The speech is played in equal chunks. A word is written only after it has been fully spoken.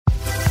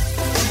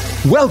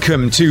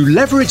Welcome to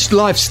Leveraged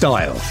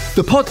Lifestyle,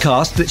 the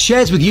podcast that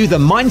shares with you the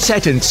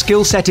mindset and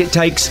skill set it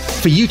takes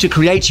for you to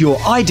create your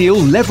ideal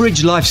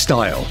leveraged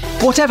lifestyle,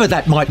 whatever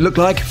that might look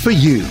like for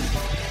you.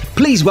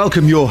 Please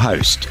welcome your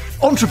host,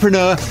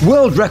 entrepreneur,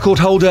 world record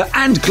holder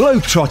and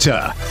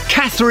globetrotter,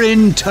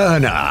 Catherine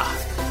Turner.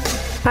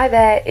 Hi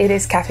there, it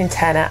is Catherine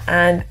Turner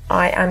and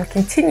I am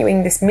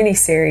continuing this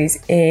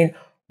mini-series in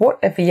what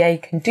a VA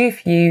can do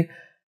for you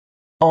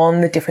on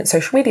the different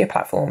social media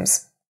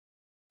platforms.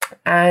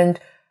 And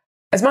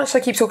as much as I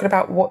keep talking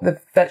about what the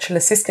virtual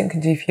assistant can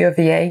do for you, a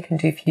VA can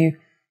do for you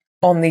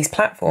on these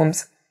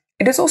platforms,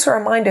 it is also a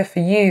reminder for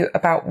you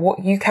about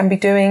what you can be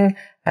doing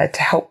to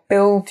help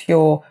build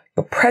your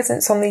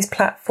presence on these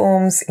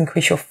platforms,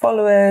 increase your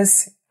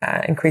followers,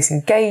 increase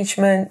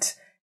engagement,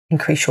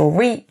 increase your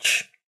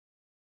reach,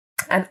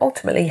 and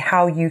ultimately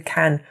how you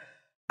can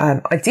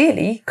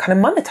ideally kind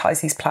of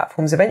monetize these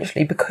platforms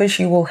eventually, because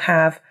you will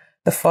have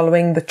the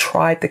following, the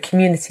tribe, the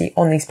community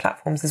on these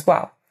platforms as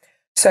well.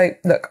 So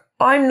look,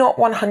 I'm not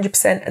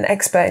 100% an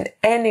expert in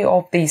any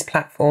of these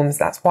platforms.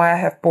 That's why I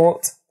have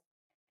brought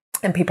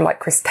in people like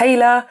Chris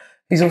Taylor,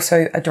 who's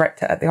also a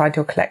director at the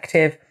Ideal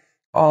Collective,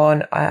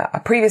 on a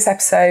previous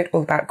episode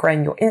all about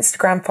growing your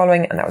Instagram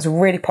following. And that was a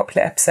really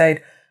popular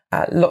episode.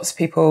 Lots of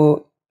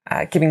people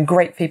giving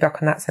great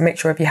feedback on that. So make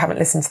sure if you haven't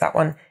listened to that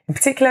one in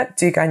particular,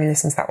 do go and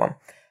listen to that one.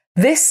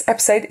 This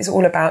episode is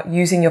all about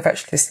using your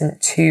virtual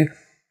assistant to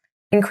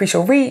increase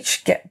your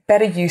reach, get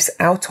better use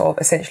out of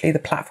essentially the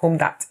platform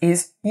that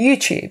is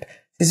YouTube.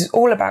 This is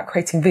all about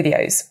creating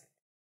videos.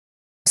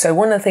 So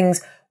one of the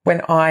things when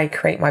I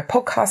create my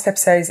podcast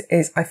episodes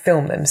is I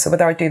film them. So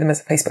whether I do them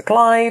as a Facebook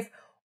Live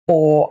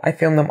or I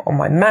film them on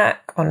my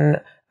Mac,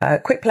 on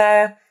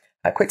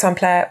QuickTime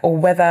Player, or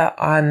whether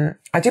I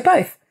do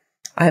both.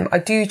 I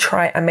do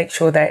try and make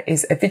sure there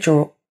is a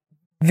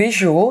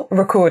visual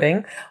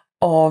recording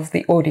of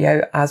the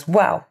audio as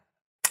well.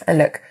 And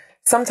look,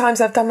 sometimes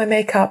I've done my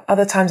makeup,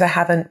 other times I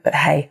haven't, but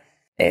hey,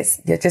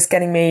 you're just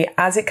getting me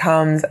as it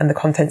comes and the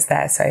content's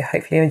there. So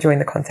hopefully you're enjoying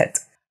the content.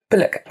 But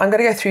look, I'm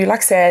going to go through,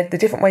 like I said, the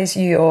different ways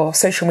your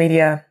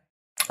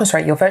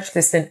your virtual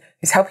assistant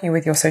who's helping you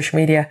with your social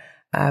media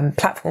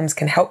platforms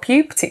can help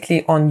you,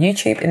 particularly on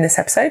YouTube in this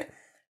episode.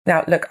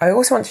 Now, look, I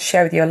also want to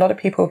share with you, a lot of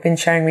people have been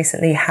sharing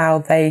recently how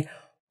they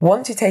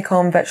want to take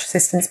on virtual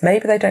assistants.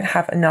 Maybe they don't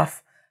have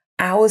enough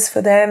hours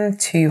for them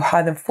to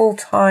hire them full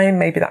time.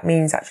 Maybe that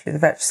means actually the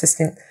virtual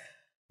assistant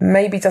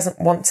maybe doesn't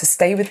want to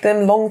stay with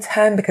them long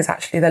term because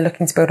actually they're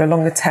looking to build a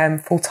longer term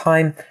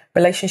full-time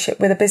relationship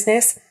with a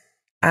business.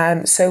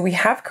 So we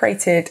have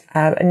created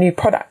a new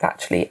product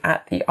actually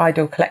at the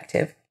Ideal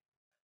Collective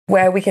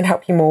where we can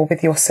help you more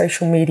with your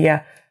social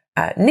media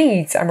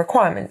needs and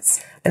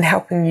requirements, and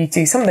helping you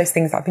do some of those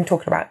things that I've been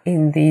talking about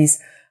in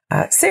these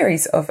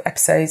series of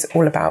episodes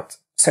all about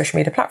social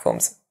media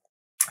platforms.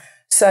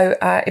 So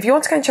if you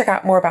want to go and check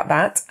out more about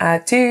that,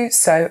 do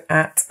so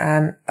at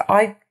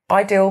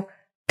Ideal-Collective,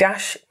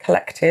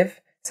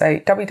 so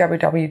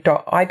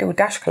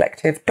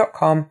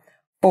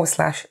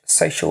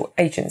www.ideal-collective.com/social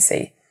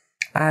agency.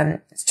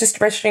 It's just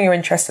registering your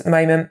interest at the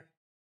moment.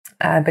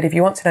 But if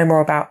you want to know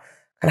more about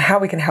kind of how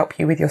we can help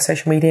you with your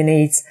social media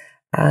needs,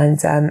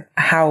 and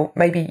how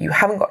maybe you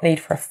haven't got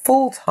need for a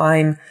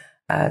full-time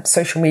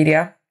social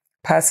media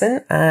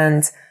person,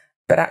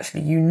 but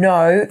actually you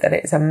know that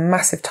it is a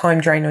massive time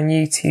drain on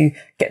you to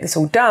get this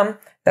all done,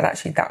 that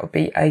actually that would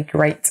be a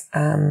great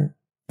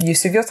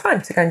use of your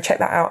time to go and check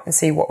that out and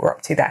see what we're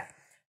up to there.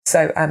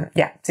 So go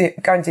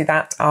and do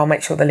that. I'll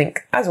make sure the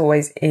link, as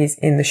always, is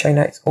in the show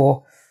notes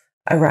or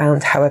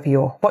around however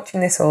you're watching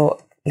this or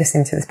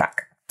listening to this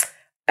back.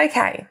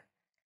 Okay,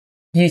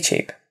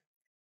 YouTube.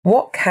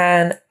 What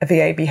can a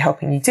VA be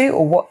helping you do,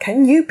 or what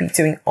can you be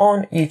doing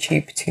on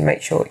YouTube to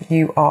make sure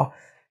you are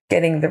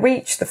getting the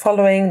reach, the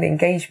following, the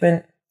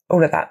engagement,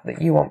 all of that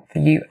you want for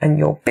you and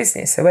your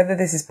business? So whether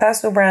this is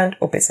personal brand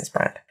or business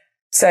brand.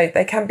 So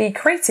they can be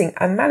creating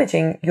and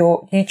managing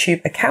your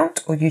YouTube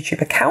account or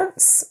YouTube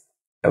accounts,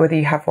 whether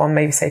you have one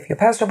maybe say for your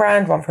personal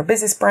brand, one for a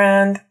business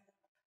brand,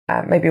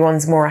 maybe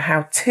one's more a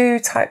how-to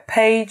type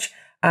page,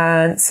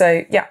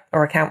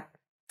 or account.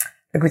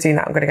 If we're doing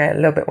that, I'm going to go a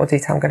little bit more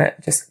detail. I'm going to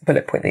just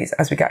bullet point these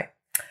as we go.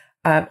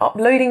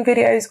 Uploading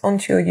videos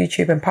onto your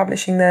YouTube and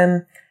publishing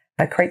them,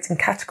 create and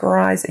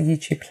categorize a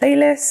YouTube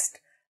playlist,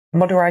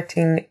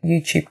 moderating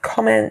YouTube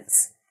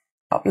comments,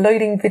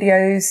 uploading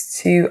videos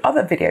to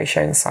other video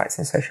sharing sites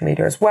and social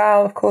media as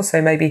well, of course. So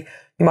maybe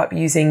you might be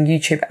using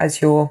YouTube as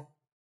your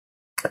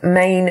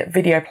main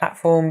video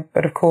platform,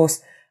 but of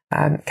course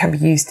can be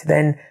used to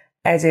then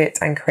edit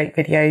and create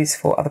videos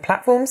for other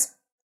platforms.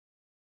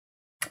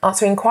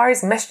 Answering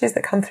inquiries and messages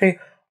that come through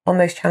on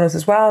those channels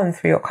as well and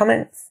through your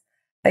comments.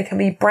 They can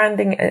be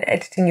branding and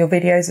editing your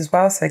videos as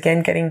well. So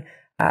again, getting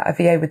a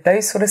VA with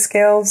those sort of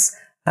skills.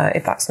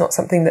 If that's not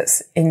something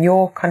that's in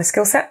your kind of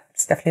skill set,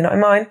 it's definitely not in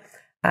mine.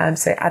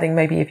 So adding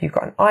maybe if you've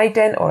got an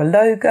ident or a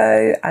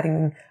logo,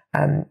 adding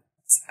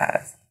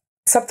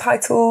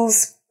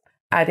subtitles,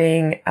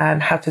 adding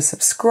how to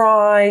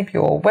subscribe,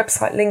 your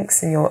website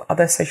links and your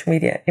other social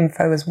media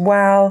info as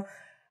well.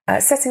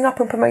 setting up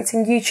and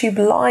promoting YouTube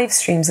live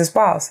streams as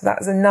well. So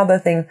that's another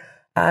thing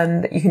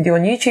that you can do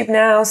on YouTube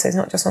now. So it's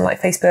not just on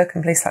like Facebook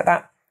and places like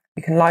that.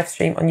 You can live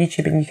stream on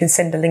YouTube and you can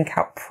send a link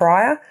out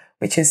prior,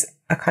 which is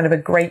a kind of a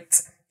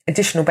great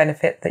additional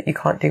benefit that you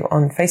can't do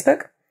on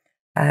Facebook.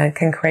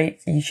 Can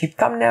create YouTube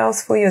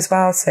thumbnails for you as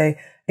well. So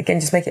again,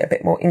 just make it a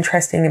bit more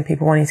interesting and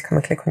people wanting to come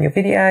and click on your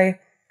video.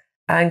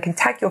 And can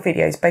tag your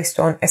videos based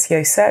on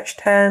SEO search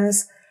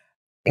terms.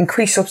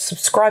 Increase your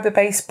subscriber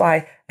base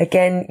by,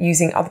 again,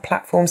 using other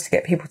platforms to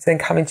get people to then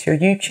come into your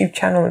YouTube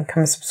channel and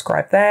come and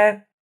subscribe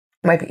there.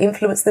 Maybe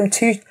influence them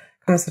to come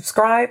and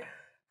subscribe.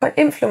 Find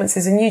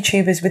influencers and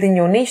YouTubers within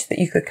your niche that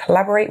you could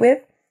collaborate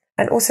with,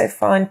 and also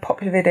find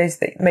popular videos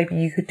that maybe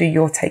you could do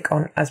your take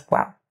on as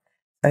well.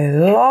 So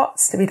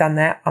lots to be done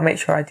there. I'll make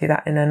sure I do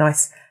that in a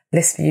nice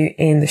list for you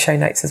in the show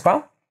notes as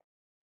well.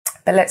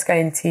 But let's go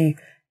into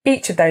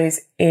each of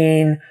those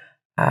in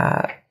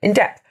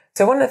depth.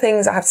 So one of the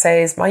things I have to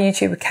say is my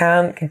YouTube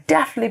account can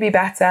definitely be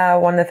better.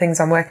 One of the things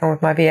I'm working on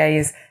with my VA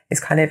is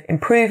kind of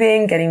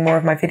improving, getting more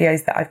of my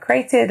videos that I've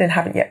created and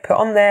haven't yet put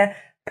on there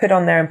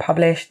and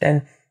published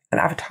and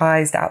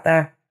advertised out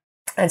there.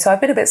 And so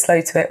I've been a bit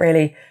slow to it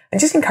really. And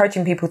just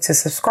encouraging people to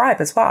subscribe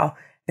as well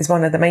is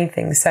one of the main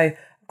things. So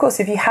of course,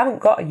 if you haven't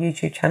got a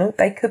YouTube channel,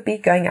 they could be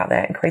going out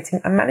there and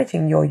creating and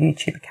managing your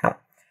YouTube account.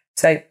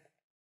 So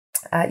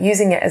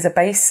using it as a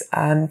base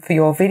for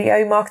your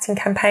video marketing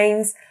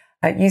campaigns,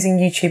 using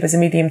YouTube as a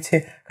medium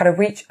to kind of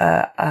reach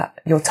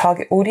your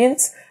target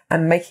audience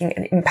and making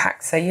an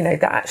impact. So, you know,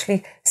 they're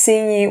actually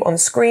seeing you on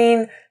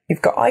screen,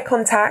 you've got eye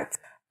contact,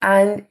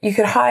 and you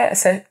could hire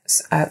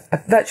a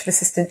virtual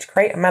assistant to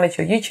create and manage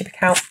your YouTube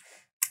account,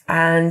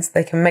 and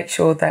they can make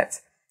sure that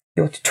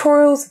your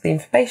tutorials, the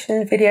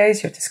information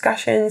videos, your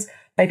discussions,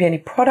 maybe any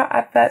product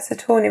adverts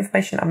at all and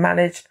information are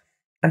managed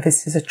and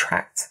visitors are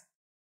tracked.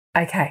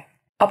 Okay.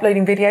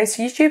 Uploading videos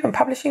to YouTube and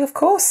publishing, of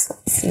course.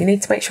 You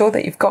need to make sure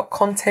that you've got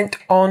content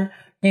on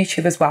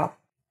YouTube as well.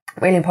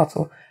 Really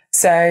important.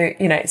 So,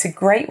 you know, it's a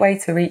great way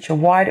to reach a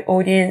wider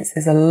audience.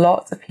 There's a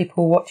lot of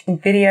people watching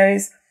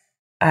videos.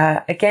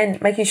 Again,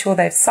 making sure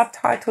they're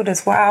subtitled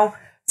as well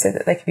so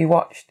that they can be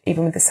watched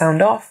even with the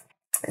sound off.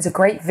 It's a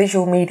great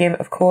visual medium,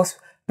 of course.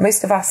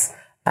 Most of us,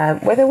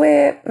 whether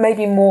we're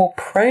maybe more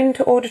prone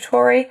to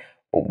auditory,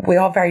 we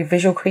are very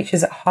visual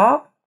creatures at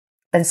heart.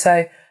 And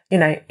so, you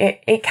know,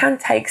 it can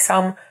take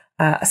a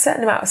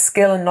certain amount of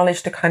skill and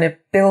knowledge to kind of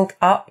build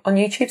up on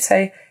YouTube.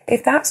 So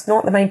if that's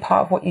not the main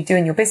part of what you do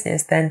in your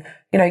business, then,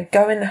 you know,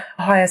 go and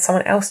hire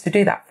someone else to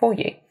do that for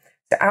you.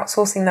 So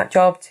outsourcing that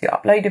job to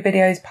upload your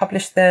videos,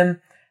 publish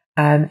them,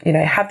 you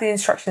know, have the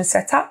instructions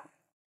set up,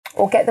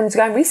 or get them to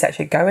go and research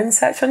it. Go and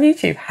search on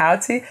YouTube how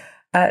to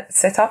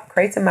set up,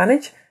 create and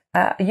manage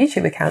a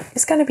YouTube account.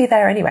 It's going to be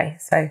there anyway.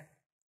 So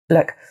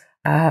look,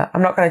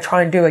 I'm not going to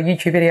try and do a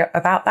YouTube video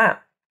about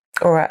that,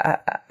 or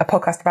a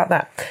podcast about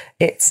that.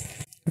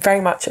 It's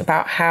very much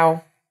about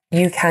how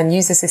you can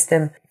use the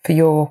system for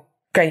your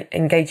great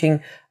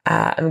engaging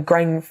and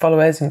growing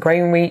followers and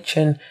growing reach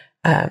and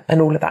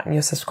all of that in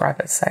your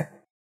subscribers.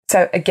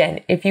 So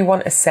again, if you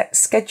want a set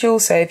schedule,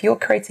 so if you're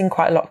creating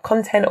quite a lot of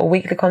content or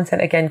weekly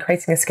content, again,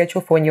 creating a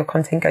schedule for when your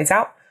content goes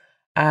out.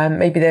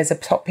 Maybe there's a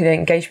popular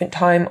engagement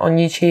time on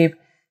YouTube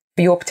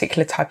for your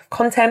particular type of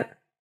content.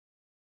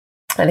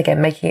 And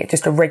again, making it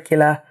just a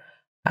regular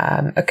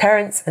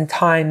occurrence and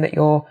time that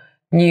your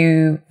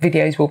new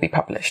videos will be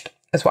published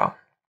as well.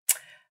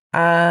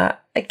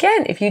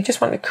 Again, if you just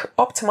want to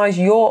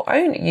optimize your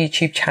own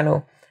YouTube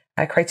channel,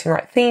 creating the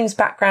right themes,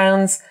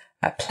 backgrounds,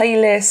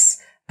 playlists,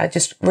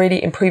 just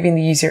really improving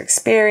the user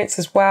experience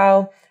as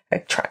well.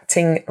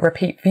 Attracting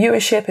repeat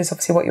viewership is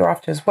obviously what you're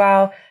after as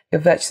well.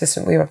 Your virtual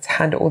assistant will be able to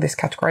handle all this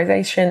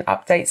categorization,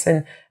 updates,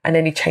 and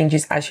any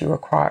changes as you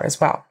require as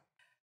well.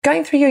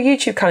 Going through your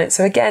YouTube comments.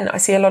 So again, I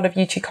see a lot of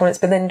YouTube comments,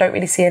 but then don't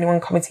really see anyone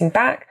commenting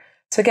back.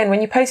 So again,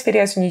 when you post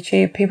videos on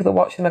YouTube, people that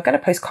watch them are going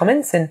to post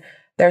comments, and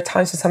there are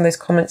times when some of those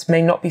comments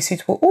may not be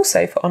suitable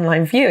also for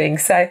online viewing.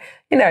 So,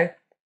 you know,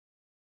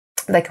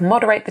 they can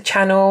moderate the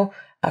channel,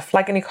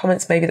 flag any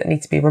comments maybe that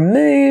need to be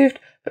removed,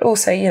 but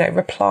also, you know,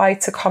 reply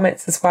to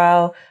comments as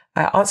well,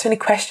 answer any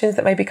questions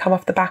that maybe come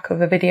off the back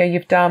of a video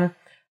you've done.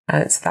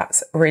 And so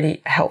that's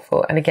really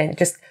helpful. And again, it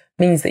just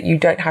means that you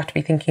don't have to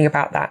be thinking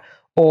about that.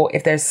 Or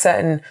if there's a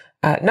certain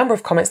number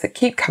of comments that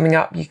keep coming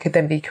up, you could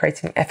then be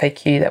creating an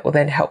FAQ that will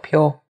then help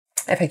your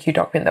FAQ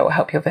document that will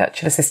help your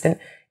virtual assistant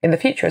in the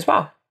future as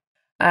well.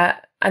 And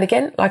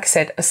again, like I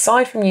said,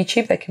 aside from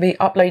YouTube, they can be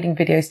uploading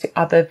videos to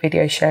other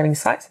video sharing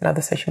sites and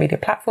other social media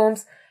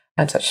platforms,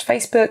 such as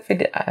Facebook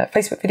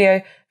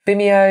video,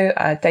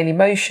 Vimeo,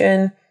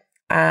 Dailymotion,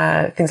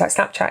 things like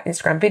Snapchat,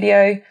 Instagram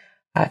video,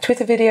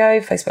 Twitter video,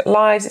 Facebook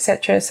Lives,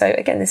 etc. So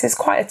again, this is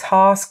quite a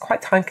task,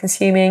 quite time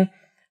consuming.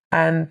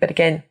 But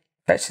again,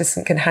 Virtual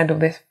Assistant can handle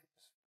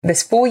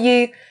this for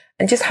you,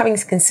 and just having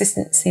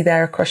consistency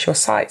there across your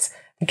sites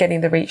and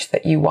getting the reach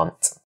that you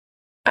want.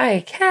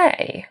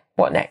 Okay,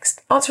 what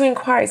next? Answering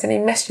inquiries and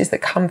any messages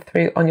that come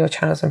through on your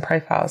channels and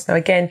profiles. Now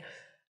again,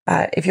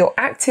 If you're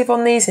active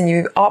on these and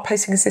you are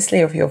posting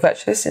consistently, or if your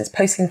virtual assistant's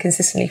posting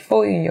consistently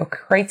for you and you're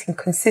creating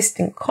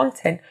consistent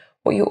content,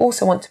 what you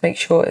also want to make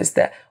sure is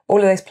that all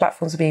of those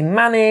platforms are being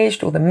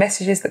managed, all the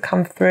messages that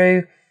come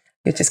through,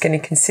 you're just getting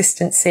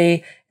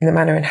consistency in the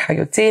manner and how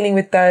you're dealing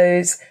with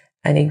those,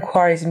 and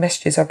inquiries and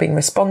messages are being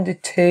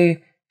responded to.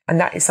 And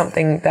that is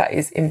something that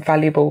is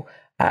invaluable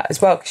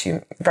as well, because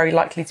you're very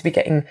likely to be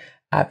getting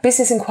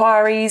business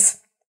inquiries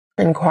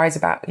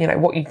about,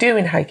 what you do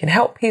and how you can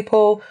help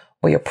people,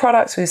 or your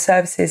products or your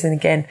services. And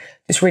again,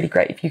 just really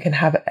great if you can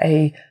have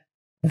a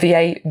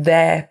VA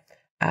there.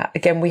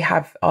 Again, we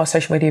have our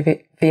social media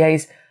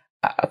VAs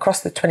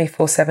across the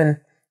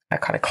 24/7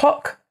 kind of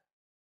clock,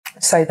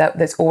 so that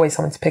there's always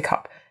someone to pick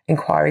up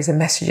inquiries and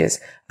messages,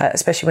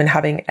 especially when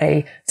having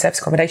a service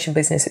accommodation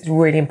business. It's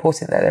really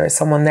important that there is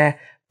someone there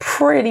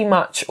pretty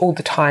much all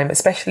the time,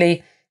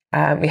 especially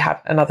we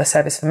have another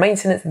service for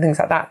maintenance and things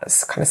like that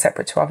that's kind of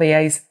separate to our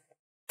VAs.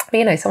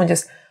 But, someone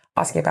just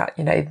asking about,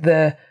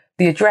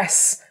 the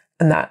address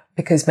and that,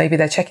 because maybe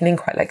they're checking in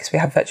quite late because we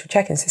have virtual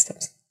check-in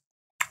systems.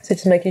 So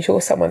just making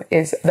sure someone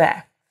is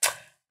there.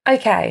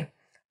 Okay,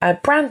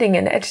 branding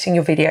and editing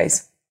your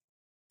videos.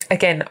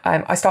 Again,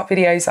 I start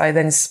videos, I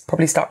then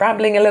probably start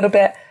rambling a little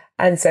bit,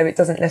 and so it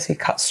doesn't necessarily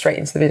cut straight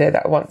into the video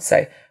that I want.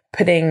 So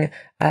putting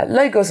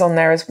logos on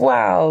there as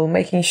well,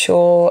 making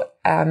sure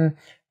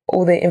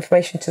all the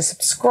information to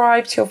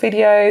subscribe to your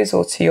videos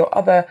or to your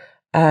other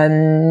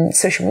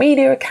social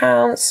media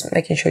accounts,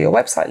 making sure your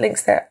website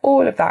links there,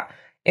 all of that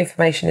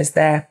information is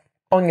there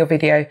on your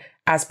video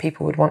as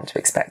people would want to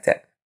expect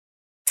it.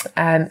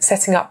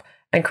 Setting up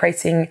and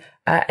creating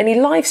any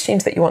live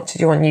streams that you want to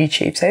do on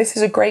YouTube. So this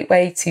is a great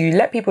way to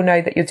let people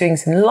know that you're doing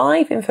some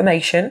live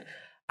information,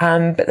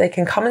 but they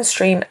can come and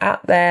stream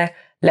at their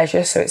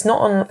leisure. So it's not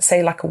on,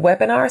 say, like a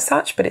webinar as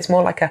such, but it's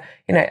more like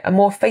a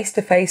more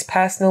face-to-face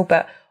personal.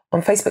 But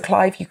on Facebook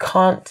Live, you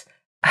can't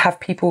have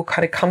people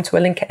kind of come to a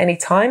link at any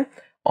time.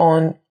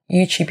 On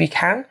YouTube, you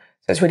can.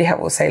 So it's really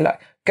helpful to say, look,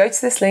 go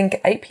to this link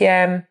at 8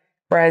 p.m.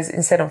 Whereas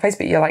instead on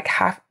Facebook, you're like,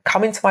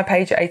 come into my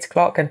page at 8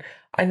 o'clock. And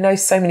I know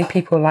so many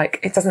people, like,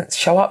 it doesn't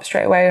show up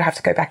straight away. I have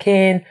to go back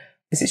in.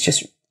 This is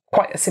just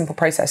quite a simple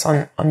process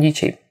on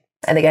YouTube.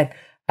 And again,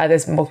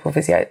 there's multiple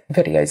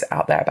videos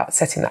out there about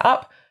setting that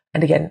up.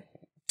 And again,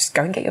 just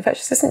go and get your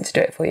virtual assistant to do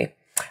it for you.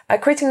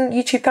 Creating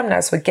YouTube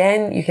thumbnails. So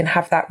again, you can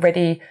have that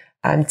ready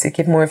to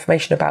give more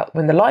information about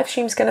when the live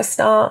stream is going to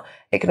start.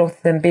 It can also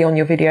then be on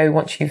your video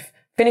once you've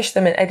finished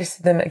them and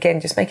edited them. Again,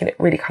 just making it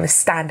really kind of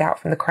stand out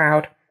from the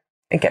crowd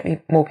and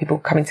get more people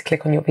coming to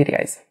click on your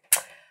videos.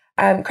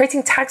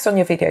 Creating tags on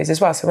your videos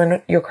as well. So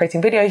when you're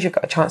creating videos, you've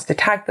got a chance to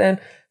tag them.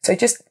 So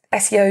just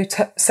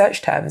SEO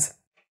search terms.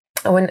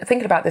 And when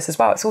thinking about this as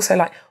well, it's also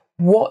like,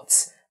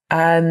 what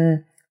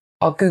are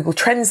Google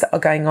trends that are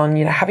going on?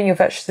 Having your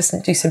virtual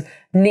assistant do some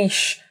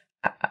niche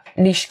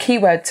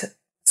keyword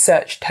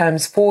search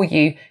terms for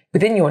you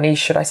within your niche,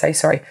 should I say,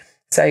 sorry.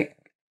 So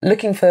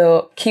looking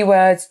for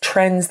keywords,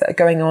 trends that are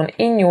going on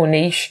in your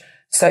niche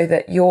so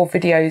that your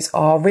videos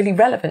are really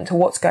relevant to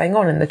what's going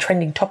on and the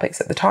trending topics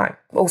at the time.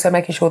 Also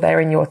making sure they're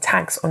in your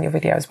tags on your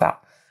video as well.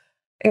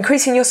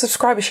 Increasing your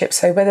subscribership.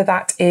 So whether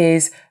that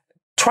is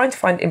trying to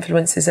find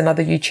influencers and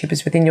other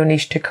YouTubers within your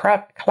niche to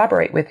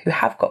collaborate with who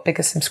have got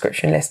bigger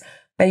subscription lists.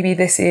 Maybe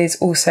this is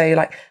also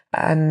like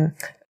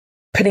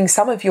putting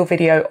some of your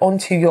video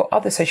onto your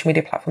other social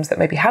media platforms that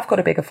maybe have got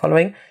a bigger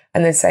following,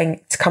 and then saying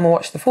to come and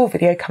watch the full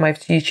video, come over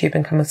to YouTube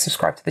and come and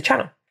subscribe to the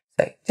channel.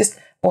 So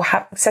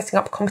setting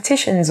up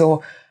competitions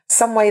or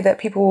some way that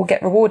people will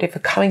get rewarded for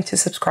coming to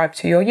subscribe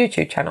to your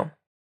YouTube channel.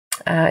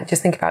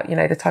 Just think about,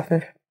 the type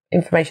of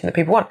information that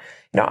people want.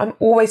 I'm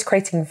always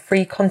creating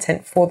free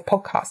content for the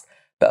podcast,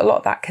 but a lot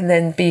of that can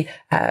then be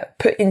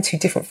put into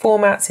different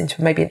formats,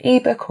 into maybe an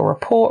ebook or a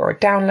report or a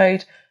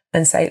download,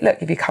 and say,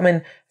 look, if you come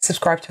and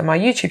subscribe to my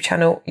YouTube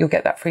channel, you'll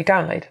get that free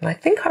download. And I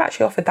think I've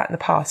actually offered that in the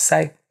past.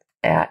 So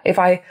if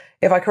I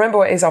can remember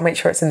what it is, I'll make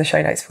sure it's in the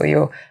show notes for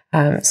you.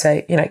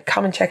 So,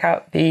 come and check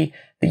out the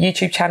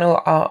YouTube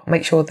channel. I'll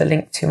make sure the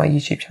link to my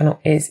YouTube channel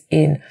is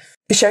in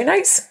the show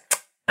notes.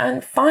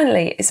 And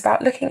finally, it's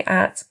about looking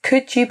at,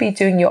 could you be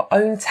doing your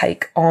own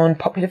take on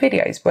popular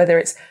videos, whether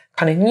it's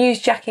kind of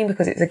newsjacking,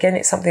 because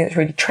it's something that's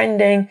really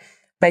trending.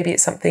 Maybe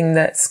it's something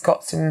that's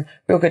got some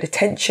real good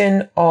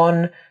attention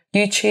on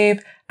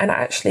YouTube, and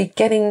actually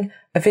getting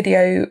a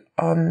video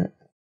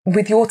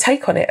with your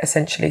take on it,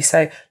 essentially.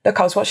 So look,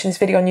 I was watching this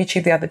video on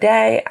YouTube the other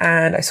day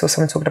and I saw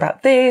someone talking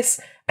about this,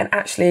 and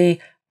actually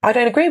I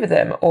don't agree with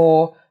them,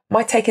 or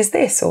my take is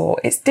this, or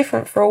it's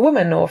different for a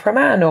woman or for a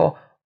man or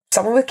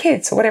someone with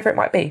kids or whatever it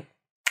might be.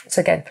 So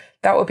again,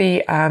 that would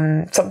be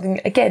something,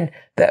 again,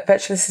 that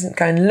virtual assistant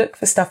go and look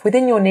for stuff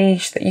within your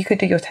niche that you could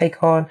do your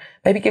take on,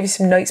 maybe give you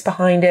some notes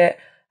behind it,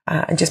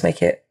 and just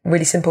make it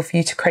really simple for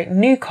you to create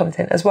new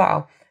content as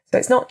well. So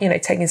it's not,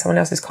 taking someone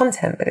else's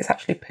content, but it's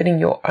actually putting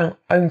your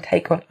own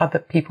take on other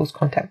people's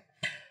content.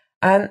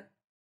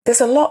 There's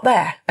a lot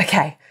there.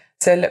 Okay.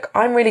 So look,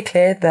 I'm really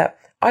clear that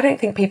I don't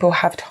think people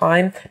have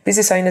time.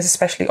 Business owners,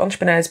 especially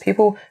entrepreneurs,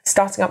 people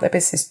starting up their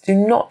business, do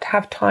not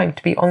have time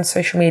to be on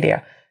social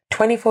media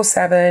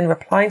 24/7,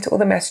 replying to all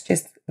the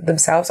messages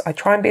themselves. I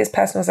try and be as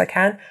personal as I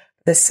can.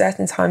 There's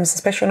certain times,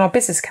 especially on our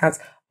business accounts,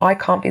 I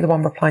can't be the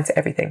one replying to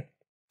everything.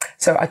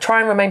 So I try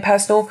and remain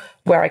personal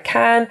where I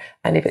can.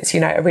 And if it's,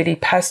 a really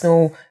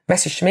personal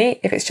message to me,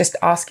 if it's just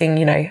asking,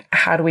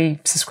 how do we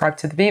subscribe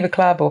to the Viva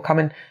Club or come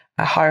and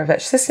hire a virtual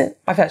assistant,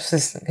 my virtual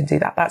assistant can do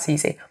that. That's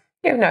easy.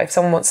 If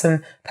someone wants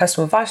some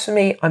personal advice from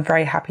me, I'm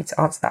very happy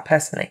to answer that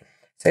personally.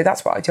 So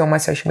that's what I do on my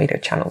social media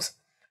channels.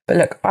 But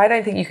look, I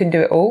don't think you can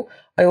do it all.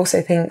 I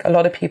also think a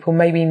lot of people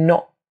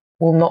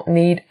will not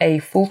need a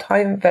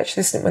full-time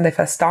virtual assistant when they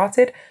first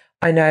started.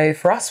 I know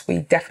for us, we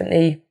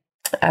definitely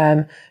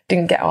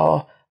didn't get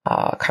our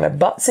kind of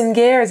butts in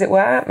gear, as it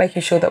were,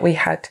 making sure that we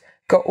had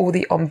got all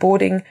the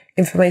onboarding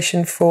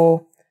information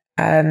for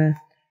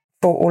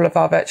all of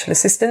our virtual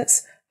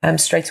assistants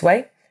straight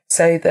away,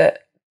 so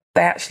that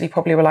they actually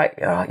probably were like,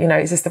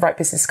 is this the right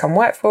business to come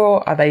work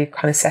for? Are they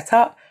kind of set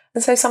up?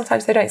 And so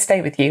sometimes they don't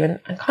stay with you, and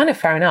kind of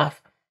fair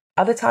enough.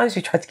 Other times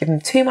we try to give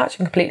them too much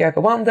and completely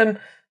overwhelm them,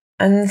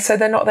 and so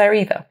they're not there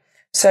either.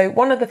 So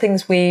one of the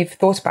things we've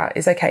thought about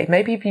is, okay,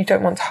 maybe if you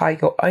don't want to hire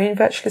your own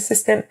virtual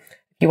assistant,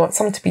 you want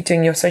someone to be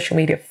doing your social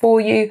media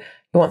for you,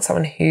 you want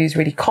someone who's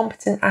really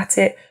competent at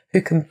it,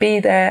 who can be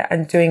there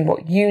and doing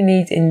what you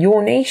need in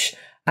your niche,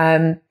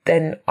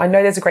 then I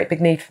know there's a great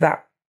big need for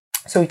that.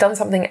 So we've done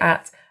something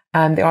at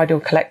the Ideal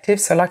Collective.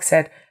 So like I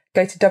said,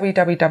 go to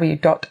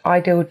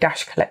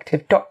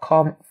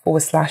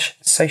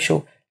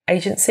www.ideal-collective.com/social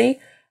agency,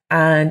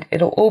 and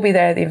it'll all be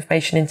there, the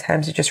information in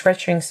terms of just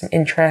registering some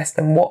interest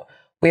and what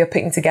we are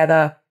putting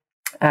together.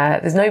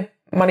 There's no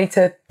money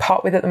to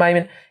part with at the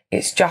moment.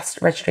 It's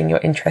just registering your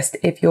interest.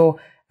 If you're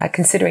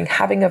considering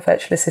having a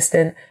virtual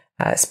assistant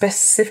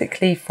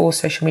specifically for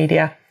social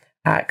media,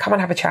 come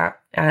and have a chat,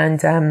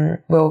 and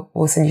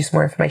we'll send you some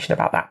more information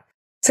about that.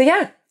 So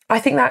yeah, I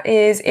think that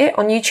is it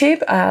on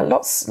YouTube.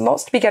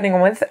 Lots to be getting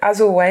on with, as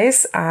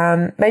always.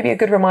 Maybe a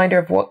good reminder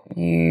of what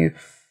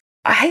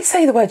I hate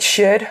saying the word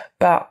should,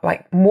 but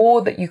like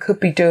more that you could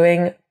be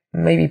doing,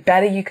 maybe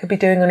better you could be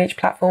doing on each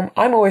platform.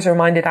 I'm always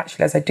reminded,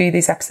 actually, as I do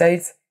these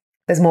episodes,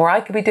 there's more I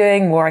could be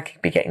doing, more I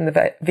could be getting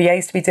the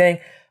VAs to be doing.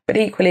 But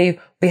equally,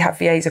 we have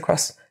VAs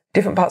across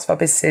different parts of our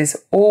businesses,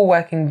 all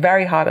working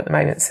very hard at the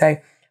moment. So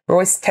we're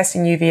always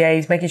testing new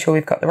VAs, making sure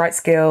we've got the right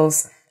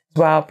skills as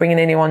well, bringing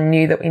anyone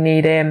new that we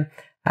need in.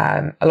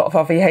 A lot of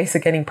our VAs are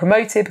getting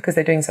promoted because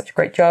they're doing such a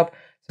great job.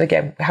 So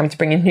again, we're having to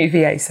bring in new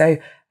VAs. So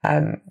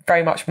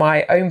very much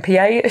my own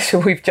PA,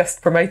 we've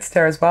just promoted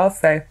her as well.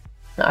 So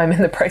I'm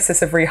in the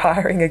process of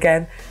rehiring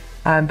again.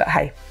 But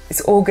hey,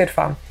 it's all good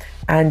fun.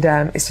 And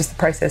it's just the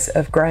process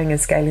of growing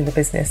and scaling the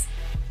business.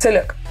 So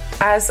look,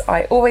 as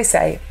I always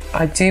say,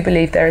 I do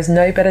believe there is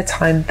no better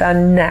time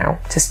than now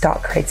to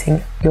start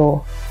creating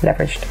your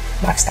leveraged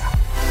lifestyle.